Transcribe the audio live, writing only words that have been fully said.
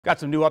Got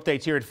some new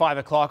updates here at 5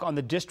 o'clock on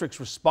the district's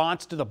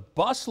response to the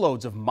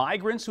busloads of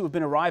migrants who have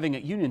been arriving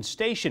at Union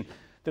Station.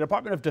 The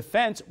Department of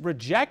Defense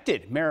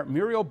rejected Mayor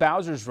Muriel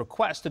Bowser's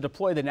request to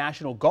deploy the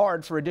National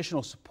Guard for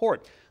additional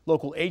support.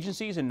 Local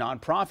agencies and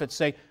nonprofits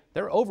say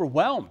they're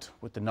overwhelmed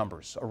with the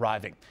numbers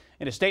arriving.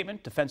 In a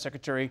statement, Defense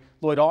Secretary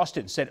Lloyd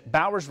Austin said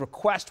Bowser's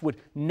request would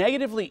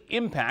negatively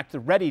impact the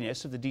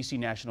readiness of the D.C.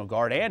 National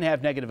Guard and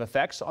have negative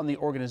effects on the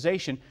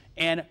organization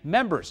and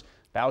members.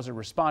 Bowser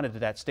responded to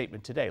that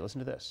statement today. Listen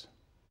to this.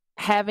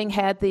 Having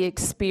had the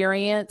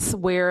experience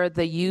where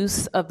the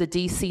use of the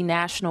D.C.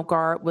 National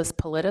Guard was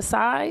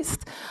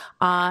politicized,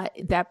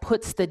 that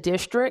puts the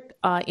district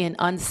in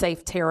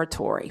unsafe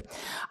territory.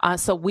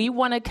 So we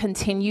want to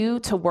continue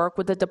to work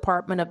with the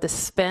Department of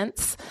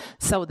Defense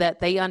so that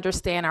they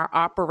understand our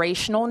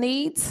operational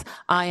needs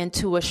and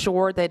to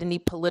assure that any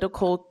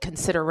political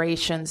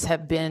considerations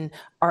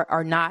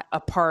are not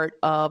a part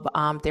of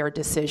their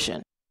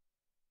decision.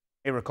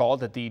 They recalled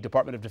that the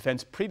Department of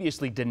Defense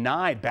previously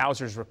denied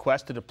Bowser's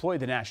request to deploy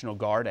the National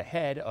Guard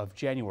ahead of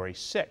January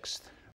 6th.